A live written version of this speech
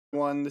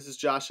Everyone, this is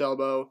Josh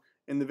Elbow.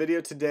 In the video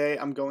today,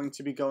 I'm going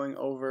to be going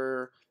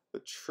over the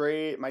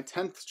trade. My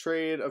 10th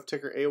trade of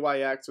ticker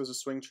AYX was a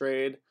swing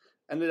trade.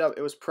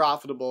 It was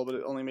profitable, but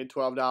it only made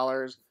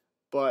 $12.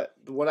 But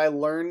what I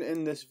learned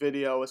in this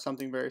video was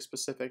something very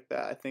specific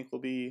that I think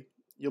you'll be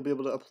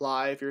able to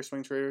apply if you're a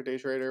swing trader, day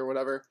trader, or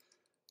whatever,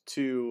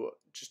 to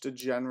just a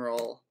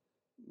general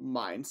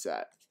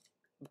mindset.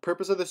 The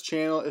purpose of this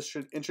channel is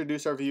to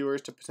introduce our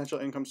viewers to potential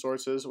income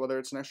sources, whether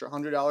it's an extra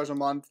 $100 a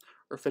month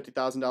or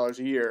 $50,000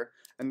 a year.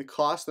 And the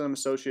cost that I'm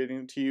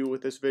associating to you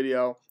with this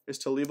video is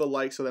to leave a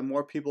like so that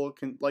more people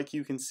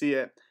can see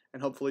it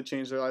and hopefully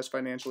change their lives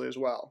financially as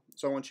well.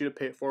 So I want you to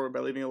pay it forward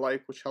by leaving a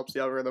like, which helps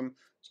the algorithm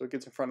so it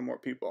gets in front of more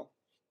people.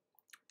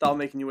 Without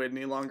making you wait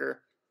any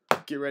longer,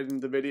 get right into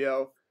the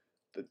video.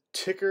 The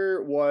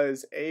ticker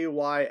was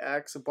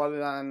AYX. I bought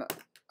it on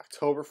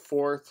October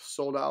 4th,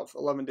 sold out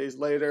 11 days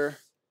later.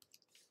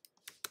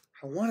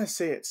 I want to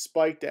say it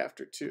spiked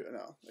after two.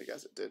 No, I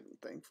guess it didn't,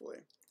 thankfully.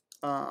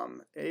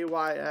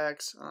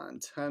 AYX on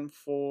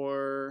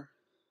 10/4,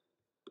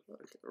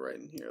 right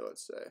in here,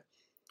 let's say.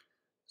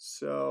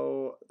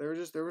 So there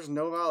was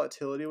no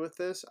volatility with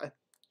this. I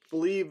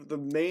believe the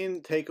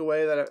main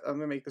takeaway that I'm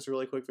gonna make this a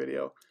really quick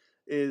video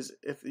is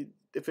if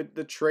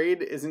the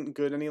trade isn't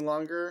good any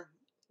longer.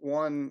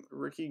 One,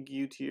 Ricky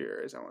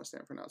Gutierrez, I want to say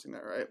I'm pronouncing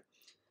that right,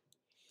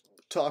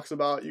 talks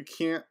about you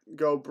can't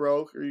go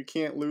broke or you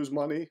can't lose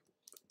money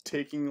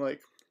taking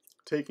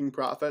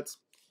profits.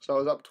 So I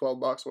was up 12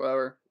 bucks,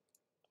 whatever.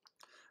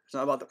 It's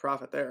not about the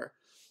profit there,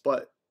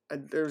 but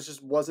there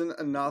just wasn't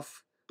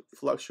enough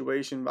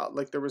fluctuation.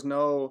 There was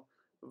no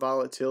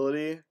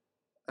volatility.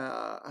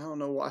 I don't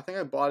know why. I think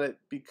I bought it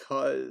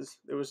because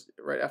it was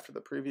right after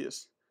the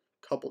previous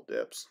couple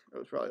dips. It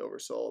was probably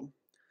oversold,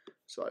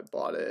 so I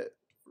bought it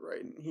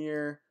right in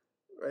here,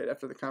 right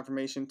after the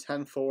confirmation,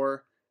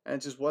 10/4, and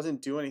it just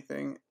wasn't doing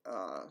anything.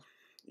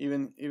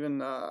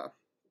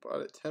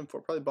 Bought it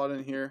 10/4, probably bought it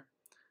in here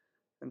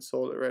and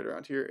sold it right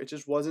around here. It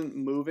just wasn't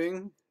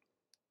moving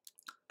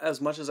as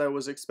much as I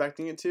was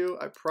expecting it to.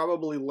 I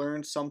probably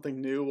learned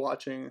something new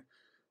watching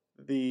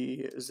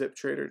the Zip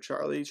Trader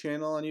Charlie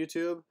channel on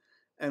YouTube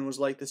and was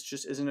like, this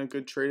just isn't a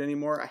good trade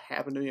anymore. I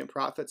happen to be in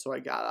profit, so I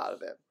got out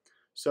of it.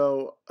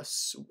 So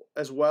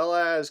as well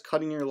as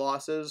cutting your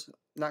losses,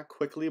 not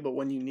quickly, but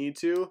when you need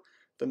to,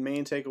 the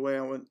main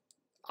takeaway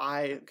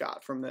I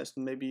got from this,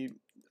 and maybe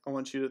I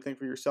want you to think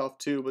for yourself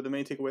too, but the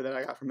main takeaway that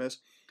I got from this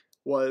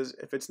was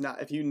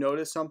if you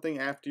notice something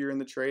after you're in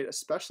the trade,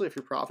 especially if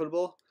you're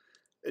profitable,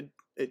 it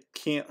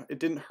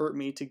didn't hurt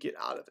me to get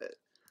out of it.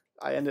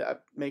 I ended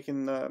up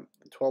making the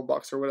 12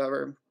 bucks or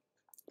whatever,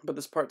 but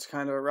this part's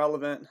kind of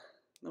irrelevant.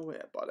 No way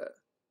I bought it.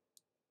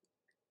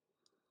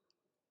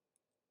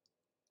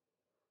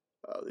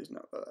 Oh,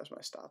 that's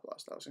my stop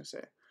loss. I was gonna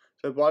say.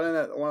 So I bought in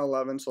at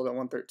 111, sold at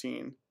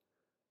 113.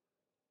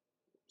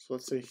 So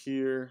let's say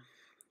here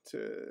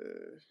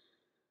to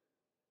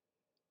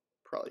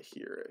probably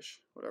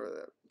here-ish, whatever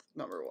that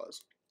number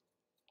was.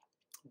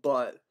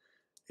 But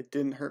it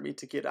didn't hurt me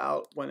to get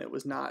out when it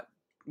was not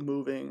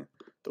moving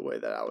the way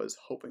that I was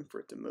hoping for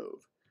it to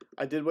move.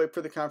 I did wait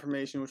for the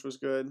confirmation, which was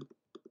good.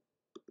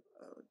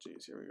 Oh,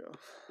 geez, here we go.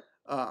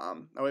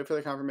 I waited for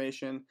the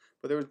confirmation,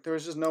 but there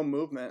was just no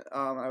movement.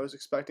 I was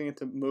expecting it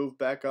to move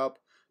back up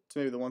to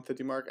maybe the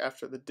 150 mark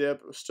after the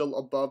dip. It was still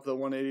above the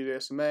 180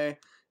 SMA. It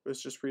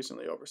was just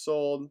recently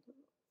oversold,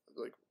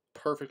 like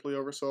perfectly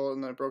oversold,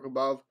 and then it broke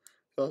above.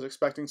 So I was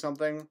expecting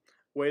something.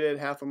 Waited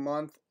half a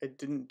month. It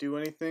didn't do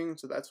anything,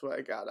 so that's why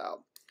I got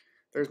out.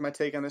 There's my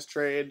take on this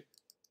trade.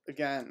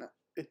 Again,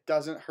 it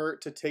doesn't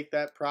hurt to take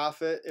that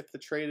profit if the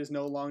trade is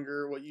no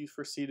longer what you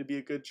foresee to be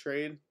a good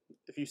trade.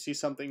 If you see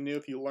something new,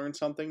 if you learn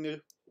something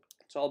new,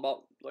 it's all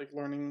about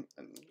learning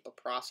and the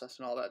process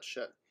and all that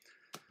shit.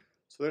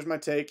 So there's my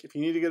take. If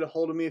you need to get a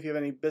hold of me, if you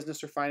have any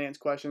business or finance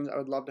questions, I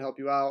would love to help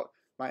you out.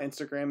 My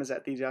Instagram is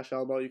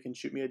 @TheJoshElbow. You can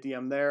shoot me a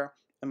DM there.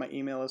 And my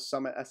email is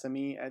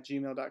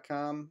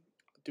summitsme@gmail.com.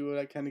 Do what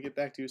I can to get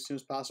back to you as soon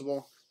as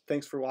possible.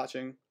 Thanks for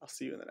watching. I'll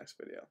see you in the next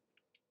video.